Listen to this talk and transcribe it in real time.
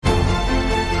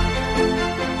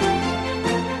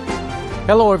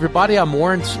Hello, everybody. I'm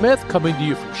Warren Smith, coming to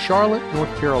you from Charlotte,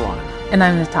 North Carolina. And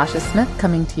I'm Natasha Smith,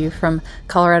 coming to you from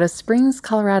Colorado Springs,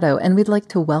 Colorado. And we'd like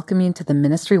to welcome you to the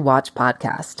Ministry Watch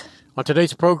podcast. On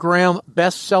today's program,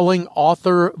 best-selling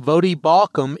author Voddie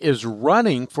Baucham is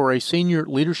running for a senior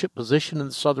leadership position in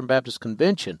the Southern Baptist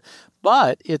Convention,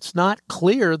 but it's not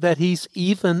clear that he's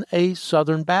even a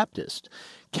Southern Baptist.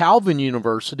 Calvin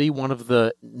University, one of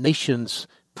the nation's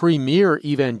premier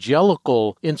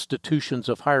evangelical institutions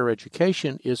of higher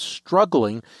education, is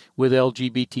struggling with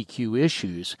LGBTQ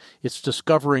issues. It's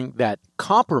discovering that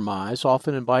compromise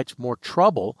often invites more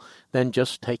trouble than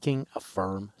just taking a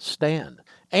firm stand.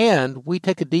 And we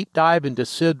take a deep dive into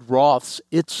Sid Roth's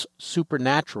It's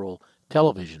Supernatural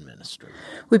television ministry.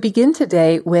 We begin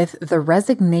today with the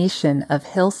resignation of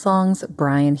Hillsong's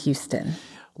Brian Houston.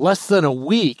 Less than a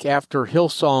week after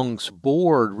Hillsong's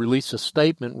board released a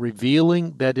statement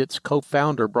revealing that its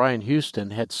co-founder, Brian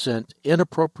Houston, had sent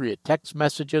inappropriate text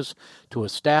messages to a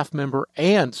staff member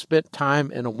and spent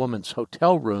time in a woman's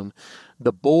hotel room,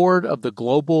 the board of the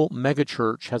global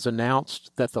megachurch has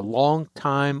announced that the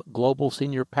longtime global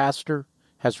senior pastor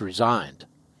has resigned.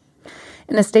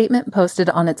 In a statement posted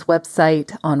on its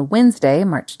website on Wednesday,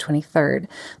 March 23rd,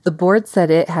 the board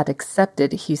said it had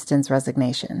accepted Houston's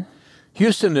resignation.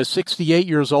 Houston is 68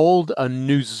 years old, a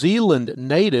New Zealand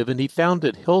native, and he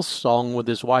founded Hillsong with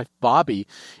his wife Bobby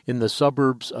in the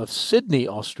suburbs of Sydney,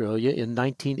 Australia in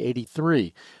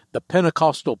 1983. The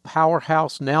Pentecostal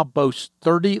powerhouse now boasts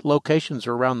 30 locations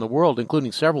around the world,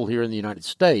 including several here in the United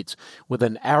States, with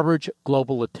an average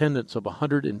global attendance of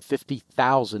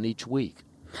 150,000 each week.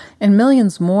 And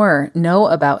millions more know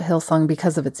about Hillsong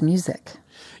because of its music.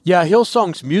 Yeah,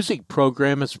 Hillsong's music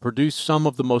program has produced some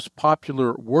of the most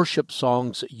popular worship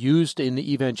songs used in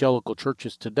the evangelical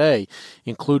churches today,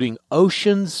 including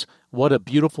Oceans, What a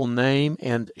Beautiful Name,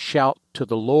 and Shout to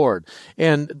the Lord.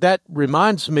 And that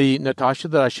reminds me, Natasha,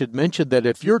 that I should mention that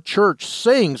if your church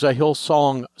sings a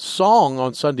Hillsong song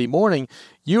on Sunday morning,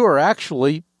 you are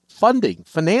actually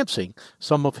financing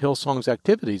some of Hillsong's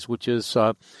activities, which is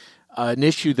an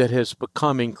issue that has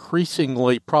become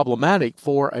increasingly problematic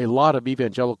for a lot of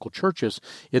evangelical churches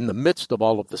in the midst of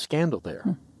all of the scandal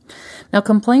there. Now,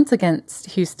 complaints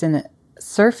against Houston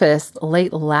surfaced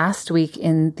late last week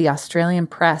in the Australian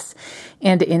press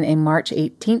and in a March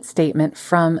 18th statement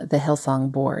from the Hillsong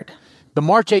board. The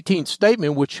March 18th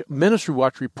statement, which Ministry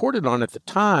Watch reported on at the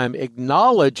time,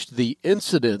 acknowledged the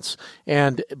incidents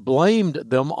and blamed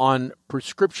them on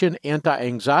prescription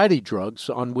anti-anxiety drugs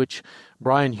on which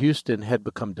Brian Houston had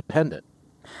become dependent.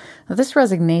 Now, this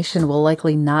resignation will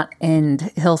likely not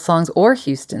end Hillsong's or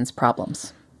Houston's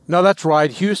problems. No, that's right.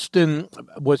 Houston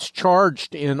was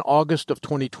charged in August of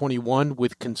 2021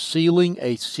 with concealing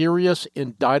a serious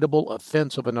indictable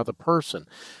offense of another person.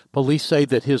 Police say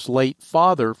that his late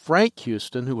father, Frank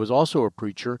Houston, who was also a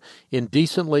preacher,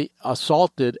 indecently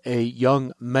assaulted a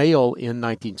young male in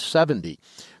 1970.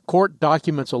 Court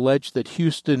documents allege that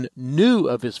Houston knew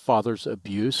of his father's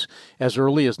abuse as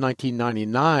early as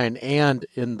 1999 and,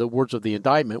 in the words of the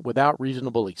indictment, without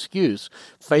reasonable excuse,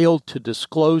 failed to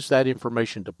disclose that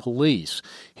information to police.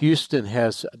 Houston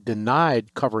has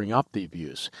denied covering up the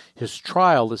abuse. His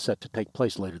trial is set to take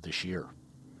place later this year.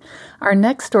 Our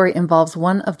next story involves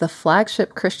one of the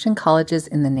flagship Christian colleges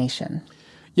in the nation.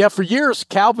 Yeah, for years,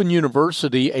 Calvin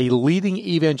University, a leading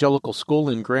evangelical school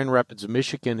in Grand Rapids,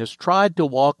 Michigan, has tried to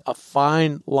walk a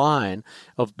fine line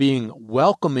of being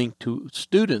welcoming to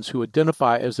students who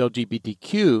identify as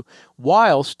LGBTQ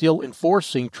while still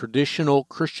enforcing traditional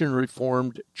Christian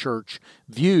Reformed Church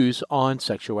views on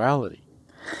sexuality.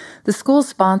 The school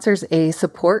sponsors a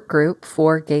support group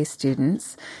for gay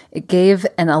students. It gave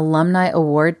an alumni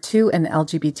award to an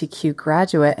LGBTQ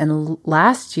graduate, and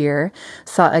last year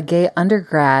saw a gay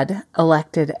undergrad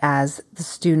elected as the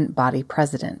student body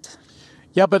president.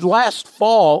 Yeah, but last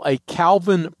fall, a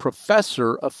Calvin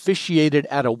professor officiated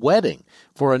at a wedding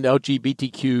for an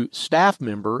LGBTQ staff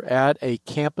member at a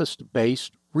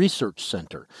campus-based research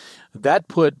center. That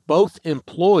put both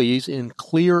employees in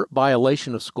clear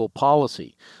violation of school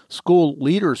policy. School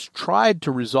leaders tried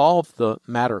to resolve the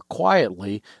matter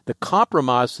quietly. The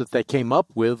compromise that they came up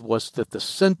with was that the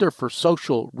Center for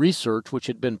Social Research, which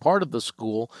had been part of the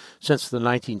school since the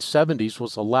 1970s,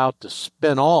 was allowed to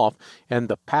spin off, and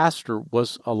the pastor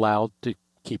was allowed to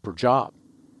keep her job.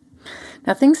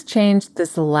 Now, things changed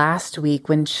this last week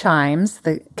when Chimes,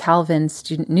 the Calvin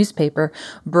student newspaper,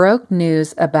 broke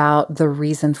news about the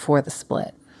reason for the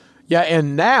split. Yeah,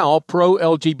 and now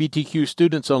pro-LGBTQ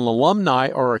students and alumni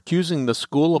are accusing the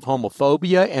school of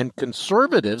homophobia, and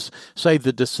conservatives say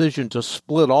the decision to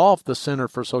split off the Center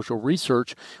for Social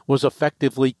Research was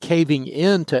effectively caving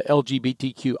in to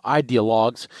LGBTQ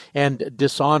ideologues and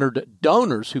dishonored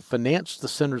donors who financed the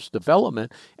center's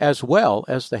development as well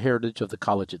as the heritage of the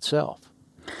college itself.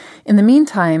 In the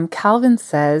meantime, Calvin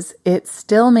says it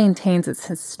still maintains its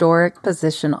historic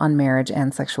position on marriage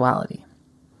and sexuality.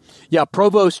 Yeah,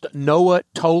 Provost Noah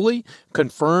Tolley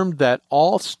confirmed that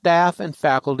all staff and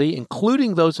faculty,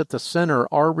 including those at the center,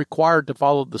 are required to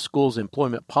follow the school's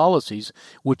employment policies,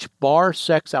 which bar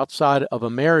sex outside of a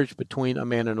marriage between a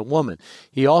man and a woman.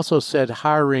 He also said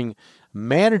hiring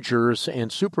managers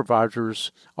and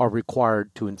supervisors are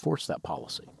required to enforce that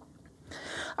policy.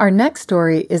 Our next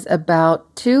story is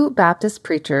about two Baptist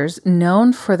preachers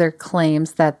known for their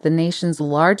claims that the nation's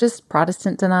largest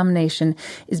Protestant denomination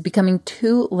is becoming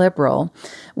too liberal,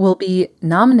 will be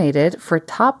nominated for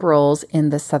top roles in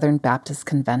the Southern Baptist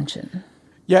Convention.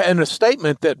 Yeah, in a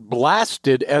statement that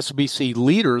blasted SBC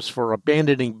leaders for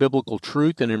abandoning biblical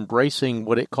truth and embracing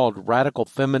what it called radical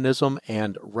feminism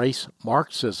and race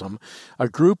Marxism, a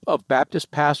group of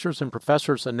Baptist pastors and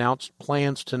professors announced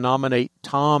plans to nominate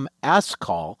Tom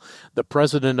Askell, the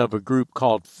president of a group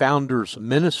called Founders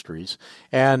Ministries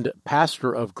and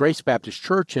pastor of Grace Baptist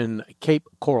Church in Cape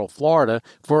Coral, Florida,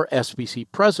 for SBC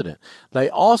president. They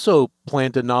also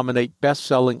plan to nominate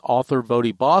best-selling author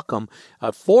Voddie Baucham,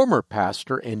 a former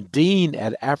pastor and dean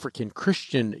at African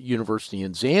Christian University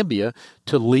in Zambia,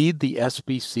 to lead the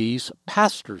SBC's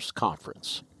Pastors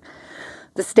Conference.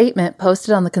 The statement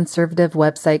posted on the conservative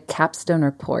website Capstone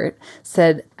Report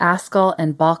said Askell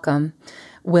and Baucham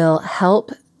will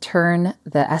help turn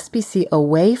the SBC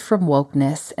away from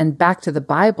wokeness and back to the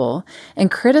Bible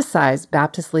and criticize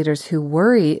Baptist leaders who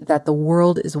worry that the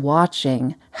world is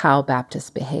watching how Baptists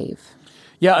behave.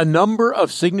 Yeah, a number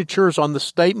of signatures on the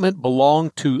statement belong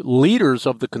to leaders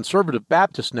of the Conservative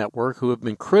Baptist Network who have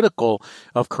been critical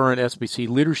of current SBC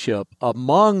leadership.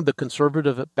 Among the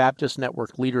Conservative Baptist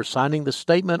Network leaders signing the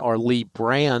statement are Lee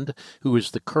Brand, who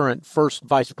is the current first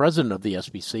vice president of the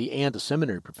SBC and a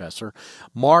seminary professor,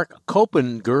 Mark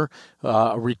Kopinger,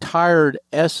 a retired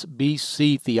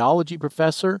SBC theology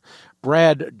professor,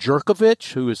 Brad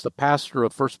Jerkovich, who is the pastor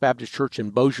of First Baptist Church in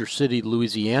Bossier City,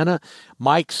 Louisiana,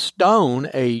 Mike Stone,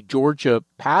 a Georgia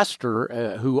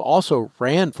pastor who also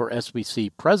ran for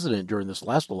SBC president during this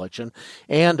last election,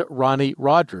 and Ronnie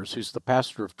Rogers, who's the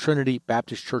pastor of Trinity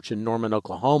Baptist Church in Norman,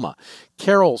 Oklahoma.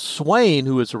 Carol Swain,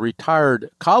 who is a retired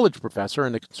college professor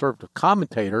and a conservative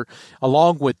commentator,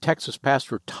 along with Texas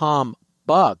pastor Tom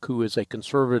Buck, who is a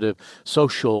conservative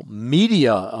social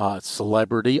media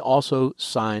celebrity, also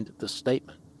signed the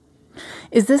statement.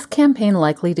 Is this campaign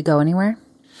likely to go anywhere?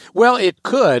 Well, it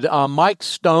could. Mike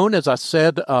Stone, as I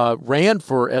said, ran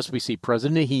for SBC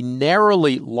president. He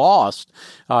narrowly lost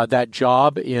that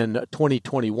job in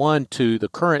 2021 to the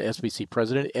current SBC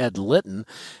president, Ed Litton.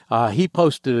 He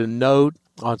posted a note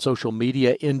on social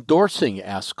media endorsing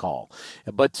Askell.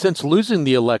 But since losing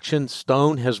the election,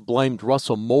 Stone has blamed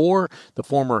Russell Moore, the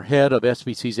former head of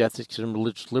SBC's Ethics and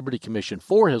Religious Liberty Commission,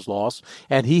 for his loss,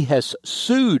 and he has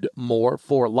sued Moore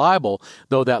for libel,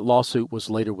 though that lawsuit was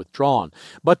later withdrawn.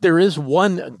 But there is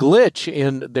one glitch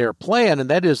in their plan, and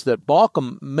that is that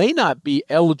Baucham may not be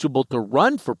eligible to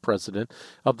run for president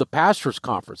of the Pastors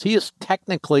Conference. He is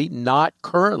technically not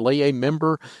currently a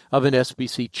member of an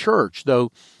SBC church,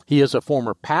 though he is a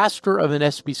former pastor of an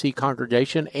SBC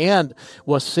congregation and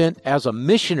was sent as a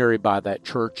missionary by that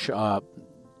church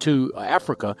to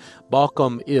Africa.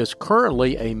 Baucham is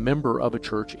currently a member of a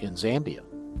church in Zambia.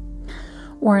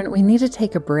 Warren, we need to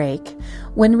take a break.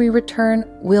 When we return,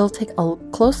 we'll take a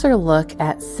closer look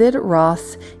at Sid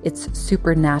Roth's It's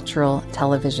Supernatural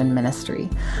television ministry.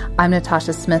 I'm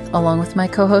Natasha Smith, along with my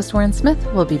co-host Warren Smith.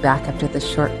 We'll be back after this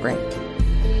short break.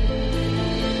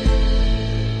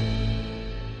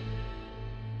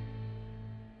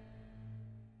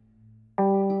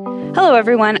 Hello,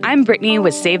 everyone. I'm Brittany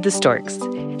with Save the Storks.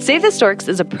 Save the Storks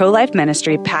is a pro-life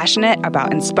ministry passionate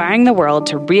about inspiring the world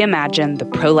to reimagine the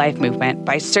pro-life movement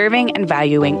by serving and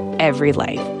valuing every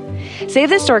life. Save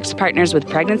the Storks partners with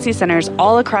pregnancy centers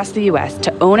all across the U.S.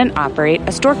 to own and operate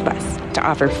a stork bus to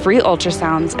offer free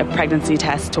ultrasounds and pregnancy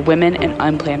tests to women in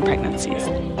unplanned pregnancies.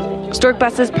 Stork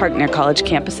buses park near college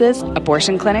campuses,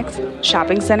 abortion clinics,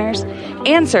 shopping centers,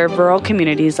 and serve rural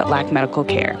communities that lack medical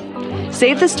care.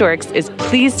 Save the Storks is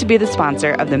pleased to be the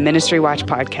sponsor of the Ministry Watch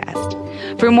podcast.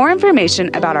 For more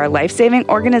information about our life-saving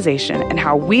organization and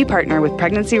how we partner with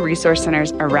pregnancy resource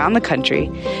centers around the country,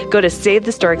 go to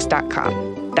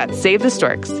SaveTheStorks.com. That's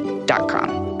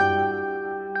SaveTheStorks.com.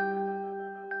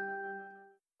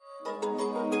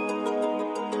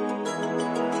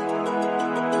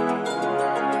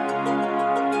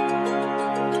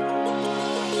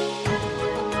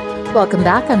 Welcome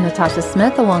back. I'm Natasha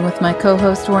Smith, along with my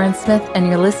co-host Warren Smith, and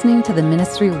you're listening to the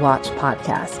Ministry Watch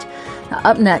podcast. Now,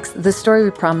 up next, the story we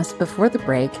promised before the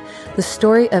break, the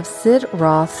story of Sid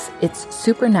Roth's It's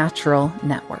Supernatural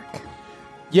Network.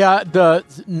 Yeah, the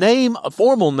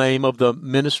formal name of the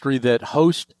ministry that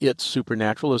hosts It's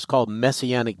Supernatural is called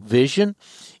Messianic Vision.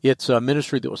 It's a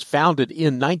ministry that was founded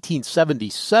in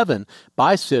 1977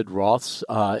 by Sid Roth,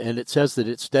 and it says that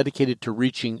it's dedicated to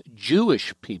reaching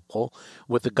Jewish people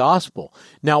with the gospel.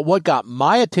 Now, what got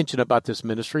my attention about this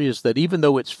ministry is that even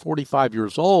though it's 45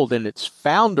 years old and its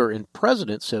founder and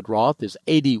president, Sid Roth, is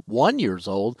 81 years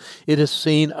old, it has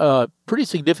seen a pretty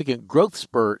significant growth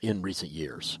spurt in recent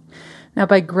years. Now,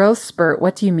 by growth spurt,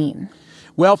 what do you mean?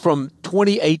 Well, from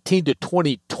 2018 to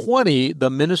 2020, the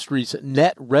ministry's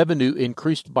net revenue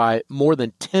increased by more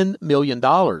than $10 million,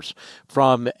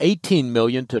 from $18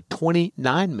 million to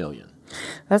 $29 million.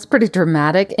 That's pretty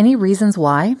dramatic. Any reasons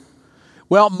why?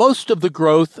 Well, most of the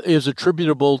growth is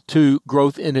attributable to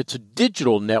growth in its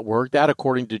digital network. That,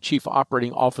 according to Chief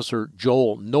Operating Officer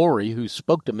Joel Norrie, who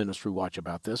spoke to Ministry Watch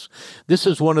about this. This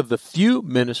is one of the few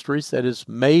ministries that has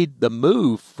made the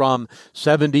move from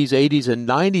 70s, 80s, and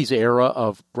 90s era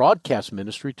of broadcast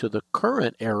ministry to the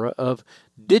current era of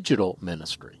digital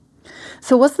ministry.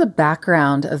 So what's the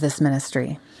background of this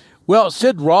ministry? Well,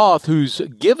 Sid Roth, whose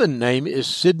given name is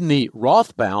Sidney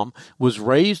Rothbaum, was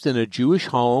raised in a Jewish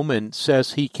home and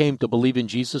says he came to believe in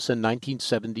Jesus in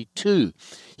 1972.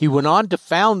 He went on to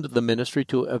found the ministry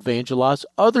to evangelize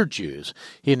other Jews,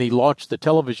 and he launched the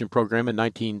television program in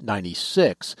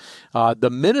 1996. The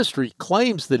ministry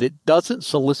claims that it doesn't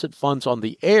solicit funds on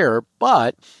the air,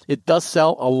 but it does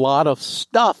sell a lot of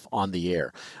stuff on the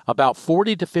air. About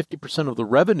 40 to 50% of the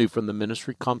revenue from the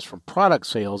ministry comes from product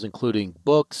sales, including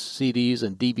books, CDs,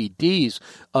 and DVDs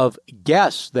of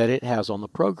guests that it has on the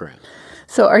program.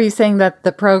 So are you saying that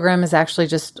the program is actually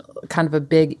just kind of a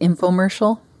big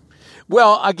infomercial?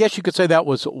 Well, I guess you could say that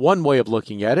was one way of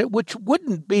looking at it, which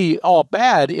wouldn't be all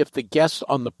bad if the guests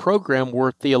on the program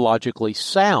were theologically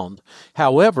sound.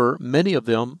 However, many of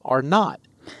them are not.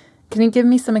 Can you give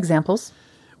me some examples?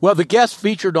 Well, the guests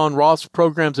featured on Roth's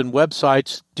programs and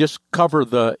websites just cover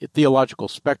the theological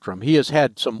spectrum. He has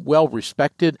had some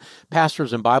well-respected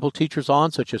pastors and Bible teachers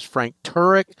on, such as Frank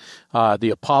Turek,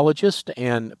 the apologist,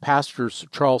 and pastors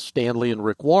Charles Stanley and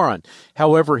Rick Warren.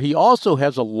 However, he also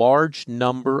has a large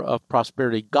number of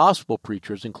prosperity gospel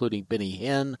preachers, including Benny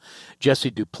Hinn,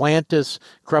 Jesse Duplantis,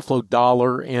 Creflo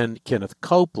Dollar, and Kenneth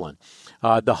Copeland.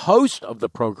 The hosts of the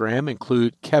program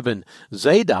include Kevin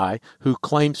Zadai, who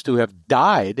claims to have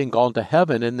died and gone to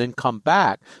heaven and then come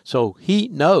back, so he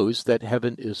knows that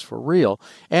heaven is for real,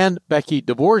 and Becky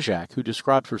Dvorak, who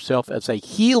describes herself as a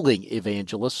healing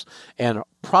evangelist and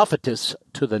prophetess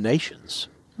to the nations.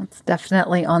 That's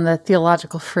definitely on the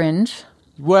theological fringe.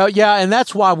 Well, yeah, and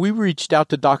that's why we reached out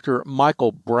to Dr.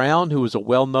 Michael Brown, who is a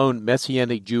well-known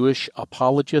Messianic Jewish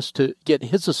apologist, to get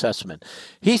his assessment.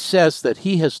 He says that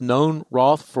he has known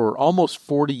Roth for almost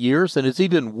 40 years and has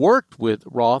even worked with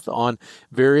Roth on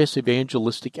various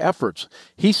evangelistic efforts.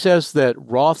 He says that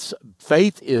Roth's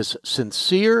faith is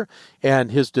sincere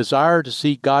and his desire to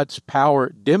see God's power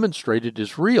demonstrated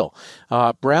is real.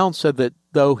 Brown said that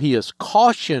though he has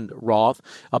cautioned Roth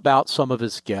about some of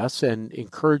his guests and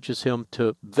encourages him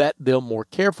to vet them more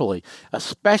carefully,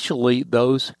 especially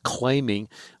those claiming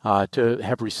to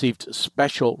have received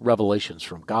special revelations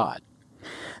from God.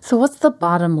 So what's the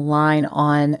bottom line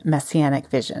on Messianic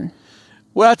Vision?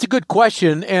 Well, that's a good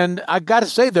question, and I got to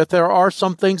say that there are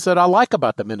some things that I like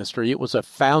about the ministry. It was a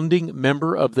founding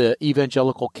member of the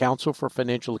Evangelical Council for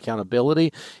Financial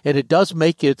Accountability, and it does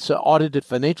make its audited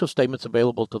financial statements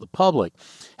available to the public.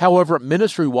 However,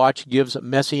 Ministry Watch gives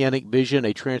Messianic Vision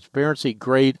a transparency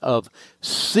grade of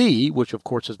C, which of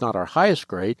course is not our highest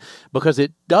grade, because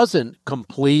it doesn't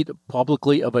complete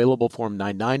publicly available Form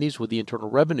 990s with the Internal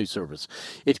Revenue Service.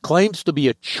 It claims to be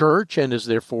a church and is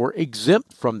therefore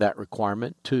exempt from that requirement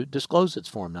to disclose its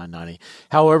Form 990.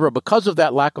 However, because of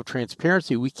that lack of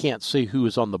transparency, we can't see who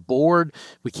is on the board,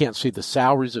 we can't see the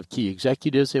salaries of key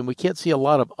executives, and we can't see a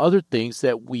lot of other things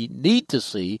that we need to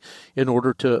see in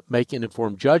order to make an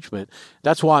informed judgment.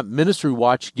 That's why Ministry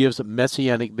Watch gives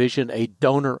Messianic Vision a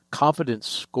donor confidence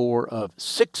score of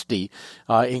 60,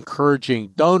 encouraging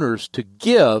donors to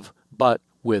give, but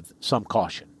with some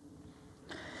caution.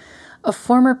 A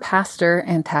former pastor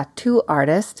and tattoo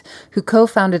artist who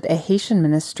co-founded a Haitian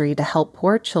ministry to help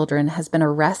poor children has been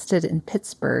arrested in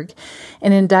Pittsburgh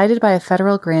and indicted by a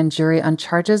federal grand jury on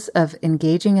charges of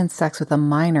engaging in sex with a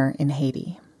minor in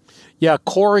Haiti. Yeah,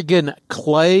 Corrigan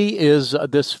Clay is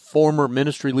this former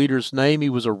ministry leader's name.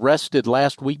 He was arrested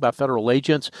last week by federal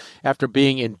agents after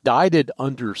being indicted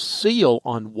under seal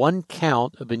on one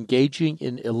count of engaging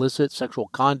in illicit sexual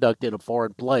conduct in a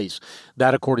foreign place.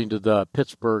 That, according to the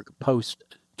Pittsburgh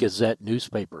Post-Gazette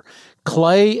newspaper.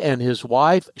 Clay and his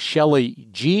wife, Shelley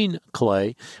Jean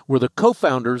Clay, were the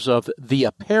co-founders of The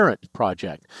Apparent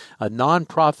Project, a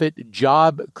nonprofit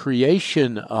job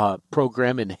creation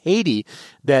program in Haiti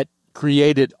that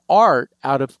created art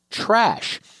out of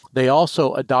trash. They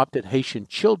also adopted Haitian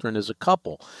children as a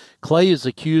couple. Clay is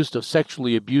accused of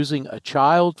sexually abusing a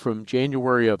child from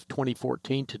January of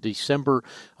 2014 to December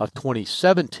of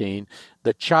 2017.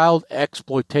 The Child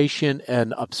Exploitation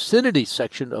and Obscenity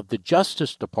section of the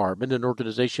Justice Department, an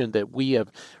organization that we have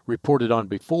reported on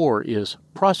before, is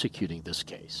prosecuting this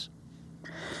case.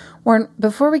 Warren,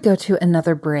 before we go to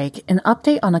another break, an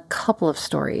update on a couple of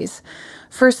stories.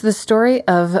 First, the story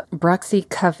of Bruxy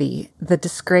Covey, the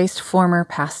disgraced former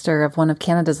pastor of one of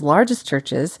Canada's largest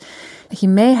churches. He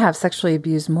may have sexually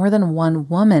abused more than one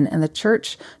woman, and the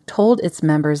church told its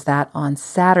members that on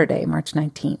Saturday, March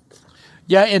 19th.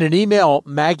 Yeah, in an email,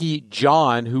 Maggie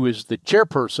John, who is the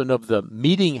chairperson of the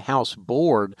Meeting House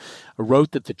Board,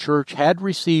 wrote that the church had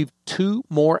received 2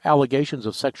 more allegations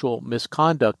of sexual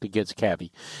misconduct against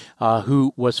Covey,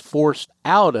 who was forced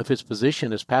out of his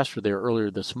position as pastor there earlier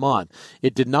this month.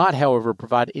 It did not, however,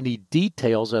 provide any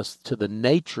details as to the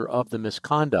nature of the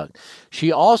misconduct.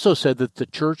 She also said that the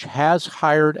church has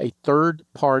hired a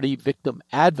third-party victim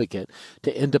advocate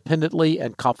to independently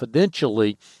and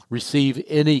confidentially receive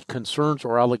any concerns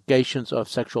or allegations of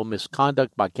sexual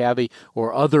misconduct by Covey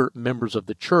or other members of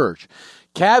the church.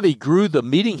 Covey grew the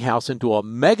Meeting House into a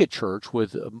megachurch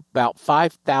with about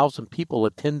 5,000 people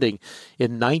attending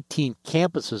in 19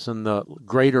 campuses in the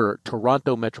greater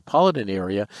Toronto metropolitan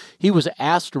area. He was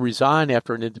asked to resign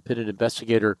after an independent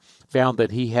investigator found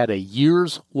that he had a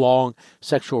years-long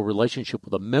sexual relationship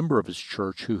with a member of his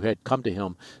church who had come to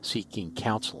him seeking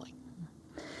counseling.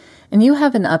 And you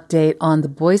have an update on the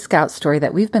Boy Scout story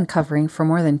that we've been covering for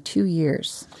more than 2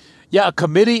 years. Yeah, a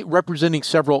committee representing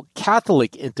several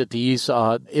Catholic entities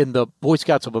in the Boy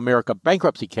Scouts of America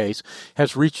bankruptcy case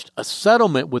has reached a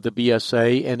settlement with the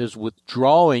BSA and is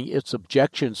withdrawing its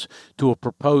objections to a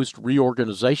proposed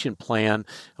reorganization plan,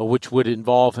 which would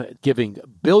involve giving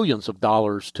billions of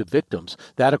dollars to victims.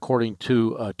 That, according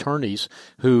to attorneys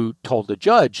who told the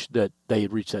judge that they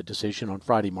had reached that decision on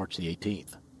Friday, March the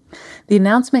 18th. The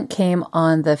announcement came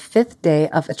on the 5th day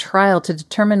of a trial to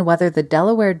determine whether the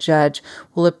Delaware judge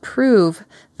will approve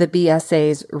the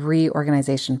BSA's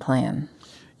reorganization plan.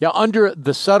 Yeah, under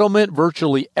the settlement,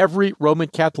 virtually every Roman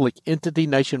Catholic entity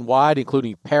nationwide,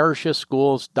 including parishes,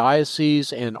 schools,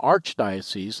 dioceses, and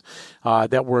archdioceses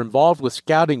that were involved with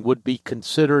scouting would be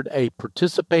considered a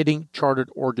participating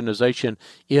chartered organization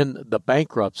in the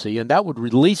bankruptcy, and that would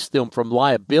release them from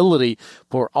liability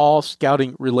for all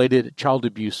scouting-related child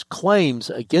abuse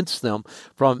claims against them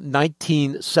from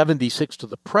 1976 to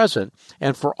the present,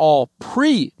 and for all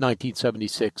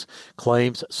pre-1976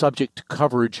 claims subject to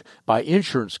coverage by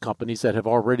insurance companies that have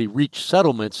already reached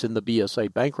settlements in the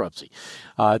BSA bankruptcy.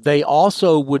 They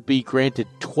also would be granted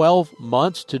 12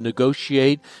 months to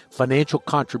negotiate financial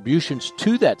contributions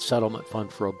to that settlement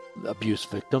fund for abuse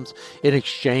victims in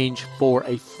exchange for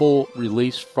a full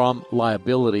release from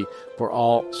liability for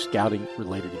all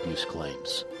scouting-related abuse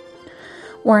claims.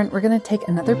 Warren, we're going to take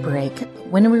another break.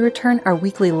 When we return, our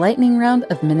weekly lightning round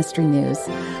of ministry news.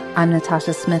 I'm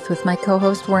Natasha Smith with my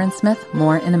co-host Warren Smith.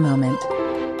 More in a moment.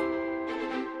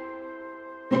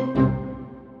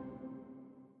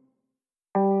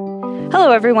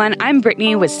 Hello, everyone. I'm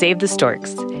Brittany with Save the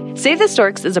Storks. Save the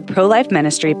Storks is a pro-life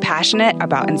ministry passionate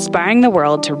about inspiring the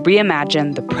world to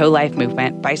reimagine the pro-life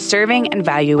movement by serving and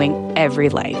valuing every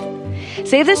life.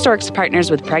 Save the Storks partners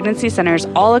with pregnancy centers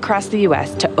all across the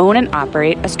U.S. to own and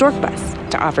operate a stork bus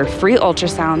to offer free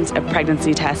ultrasounds and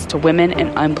pregnancy tests to women in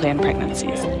unplanned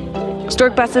pregnancies.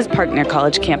 Stork buses park near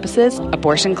college campuses,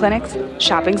 abortion clinics,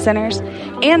 shopping centers,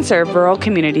 and serve rural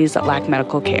communities that lack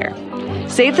medical care.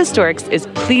 Save the Storks is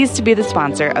pleased to be the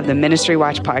sponsor of the Ministry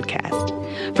Watch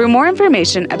podcast. For more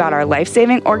information about our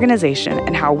life-saving organization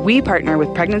and how we partner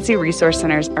with pregnancy resource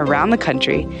centers around the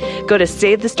country, go to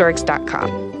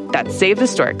SaveTheStorks.com. That's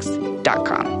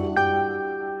SaveTheStorks.com.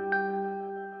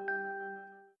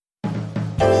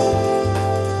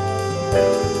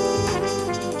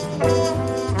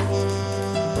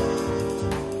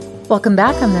 Welcome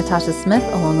back. I'm Natasha Smith,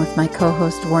 along with my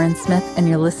co-host Warren Smith, and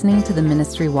you're listening to the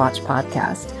Ministry Watch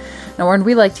podcast. Now, Warren,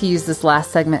 we like to use this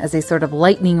last segment as a sort of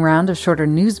lightning round of shorter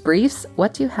news briefs.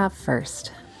 What do you have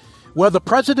first? Well, the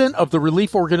president of the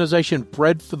relief organization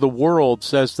Bread for the World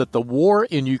says that the war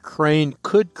in Ukraine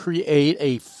could create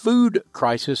a food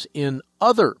crisis in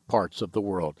other parts of the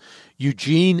world.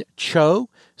 Eugene Cho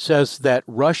says that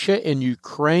Russia and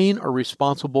Ukraine are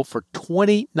responsible for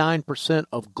 29%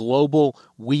 of global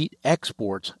wheat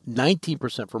exports,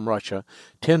 19% from Russia,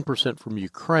 10% from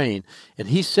Ukraine. And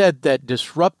he said that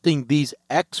disrupting these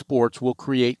exports will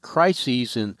create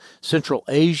crises in Central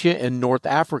Asia and North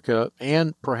Africa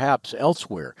and perhaps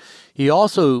elsewhere. He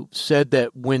also said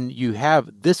that when you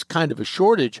have this kind of a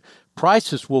shortage,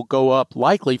 prices will go up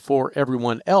likely for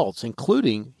everyone else,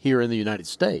 including here in the United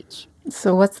States.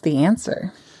 So what's the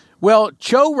answer? Well,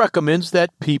 Cho recommends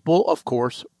that people, of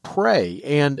course, pray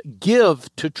and give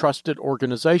to trusted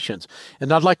organizations.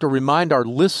 And I'd like to remind our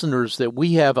listeners that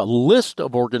we have a list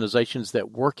of organizations that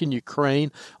work in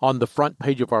Ukraine on the front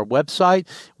page of our website.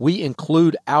 We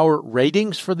include our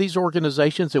ratings for these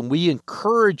organizations, and we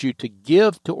encourage you to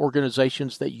give to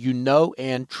organizations that you know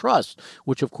and trust,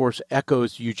 which of course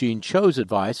echoes Eugene Cho's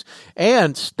advice,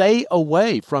 and stay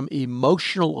away from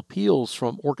emotional appeals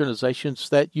from organizations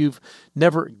that you've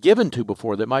never given to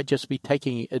before that might just be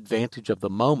taking advantage of the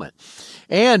moment.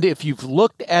 And if you've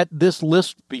looked at this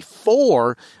list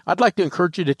before, I'd like to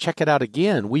encourage you to check it out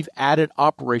again. We've added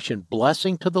Operation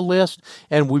Blessing to the list,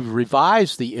 and we've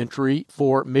revised the entry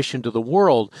for Mission to the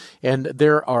World. And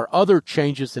there are other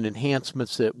changes and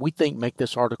enhancements that we think make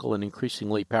this article an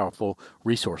increasingly powerful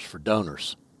resource for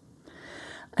donors.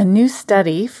 A new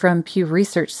study from Pew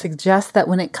Research suggests that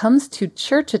when it comes to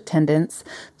church attendance,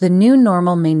 the new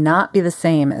normal may not be the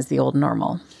same as the old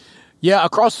normal. Yeah,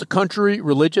 across the country,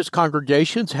 religious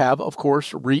congregations have, of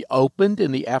course, reopened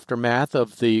in the aftermath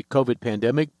of the COVID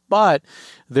pandemic, but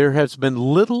there has been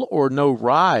little or no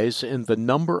rise in the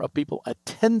number of people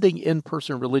attending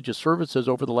in-person religious services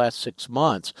over the last 6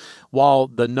 months, while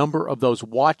the number of those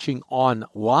watching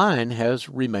online has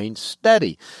remained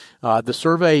steady. The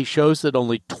survey shows that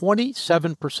only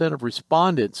 27% of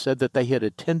respondents said that they had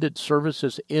attended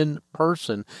services in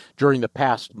person during the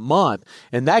past month,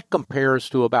 and that compares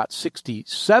to about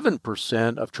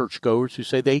 67% of churchgoers who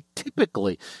say they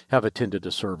typically have attended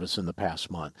a service in the past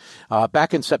month.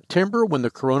 Back in September, when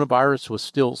the coronavirus was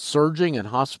still surging and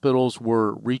hospitals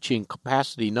were reaching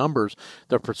capacity numbers,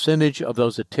 the percentage of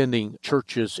those attending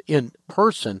churches in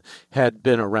person had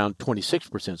been around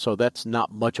 26%, so that's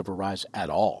not much of a rise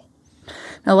at all.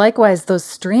 Now, likewise, those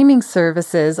streaming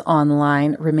services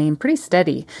online remain pretty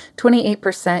steady,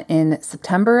 28% in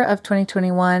September of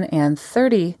 2021 and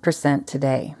 30%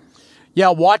 today.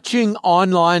 Yeah, watching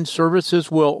online services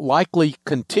will likely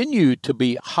continue to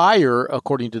be higher,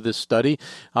 according to this study,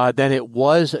 than it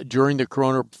was during the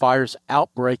coronavirus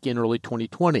outbreak in early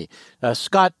 2020.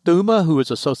 Scott Thuma, who is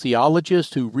a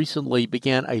sociologist who recently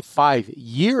began a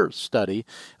 5-year study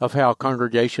of how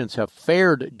congregations have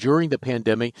fared during the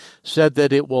pandemic, said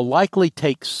that it will likely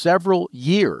take several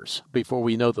years before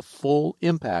we know the full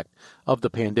impact of the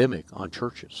pandemic on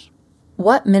churches.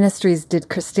 What ministries did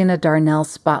Christina Darnell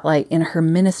spotlight in her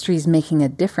Ministries Making a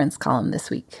Difference column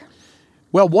this week?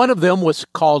 Well, one of them was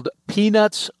called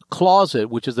Peanuts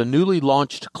Closet, which is a newly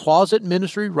launched closet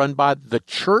ministry run by the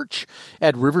church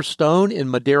at Riverstone in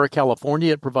Madera,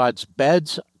 California. It provides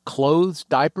beds, clothes,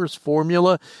 diapers,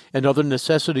 formula, and other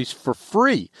necessities for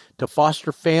free to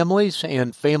foster families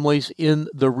and families in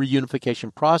the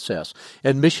reunification process.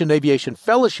 And Mission Aviation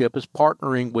Fellowship is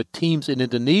partnering with teams in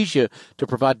Indonesia to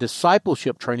provide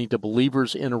discipleship training to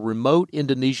believers in a remote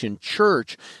Indonesian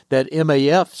church that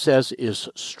MAF says is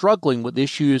struggling with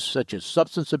issues such as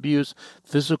substance abuse,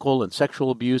 physical and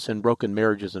sexual abuse, and broken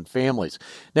marriages and families.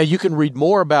 Now, you can read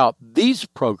more about these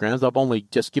programs. I've only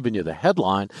just given you the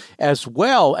headline, as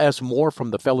well as more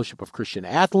from the Fellowship of Christian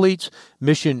Athletes,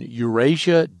 Mission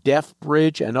Eurasia, Deaf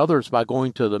Bridge, and others by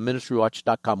going to the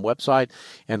ministrywatch.com website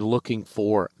and looking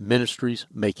for Ministries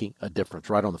Making a Difference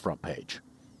right on the front page.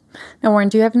 Now, Warren,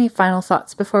 do you have any final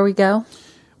thoughts before we go?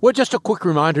 Well, just a quick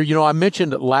reminder, I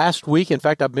mentioned last week, in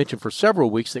fact, I've mentioned for several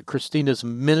weeks that Christina's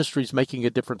Ministries Making a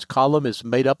Difference column is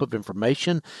made up of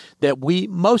information that we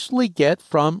mostly get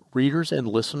from readers and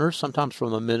listeners, sometimes from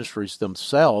the ministries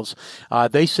themselves.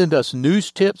 They send us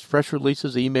news tips, press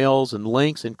releases, emails, and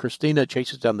links, and Christina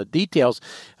chases down the details.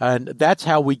 And that's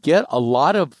how we get a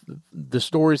lot of the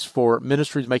stories for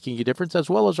Ministries Making a Difference, as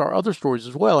well as our other stories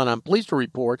as well. And I'm pleased to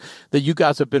report that you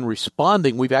guys have been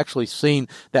responding. We've actually seen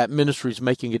that Ministries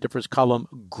Making Making a Difference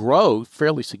column grow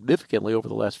fairly significantly over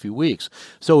the last few weeks.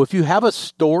 So if you have a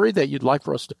story that you'd like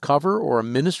for us to cover or a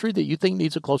ministry that you think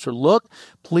needs a closer look,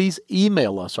 please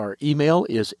email us. Our email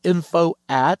is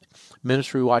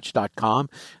info@ministrywatch.com.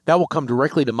 That will come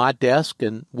directly to my desk,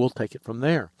 and we'll take it from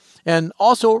there. And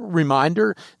also a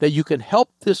reminder that you can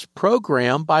help this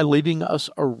program by leaving us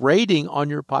a rating on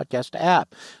your podcast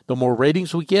app. The more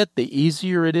ratings we get, the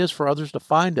easier it is for others to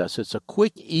find us. It's a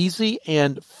quick, easy,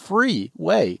 and free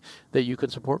way that you can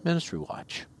support Ministry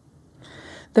Watch.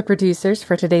 The producers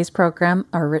for today's program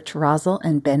are Rich Rosell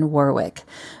and Ben Warwick.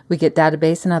 We get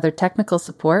database and other technical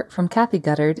support from Kathy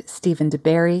Guttard, Stephen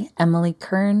DeBerry, Emily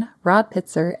Kern, Rod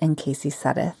Pitzer, and Casey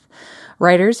Suddeth.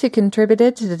 Writers who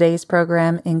contributed to today's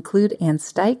program include Ann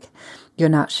Steich,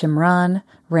 Yonat Shimron,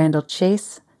 Randall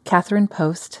Chase, Catherine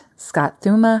Post, Scott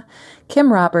Thuma,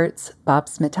 Kim Roberts, Bob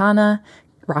Smetana,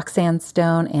 Roxanne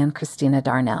Stone, and Christina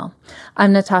Darnell.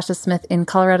 I'm Natasha Smith in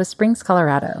Colorado Springs,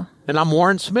 Colorado. And I'm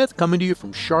Warren Smith, coming to you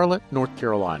from Charlotte, North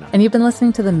Carolina. And you've been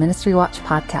listening to the Ministry Watch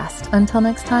podcast. Until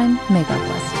next time, may God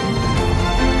bless you.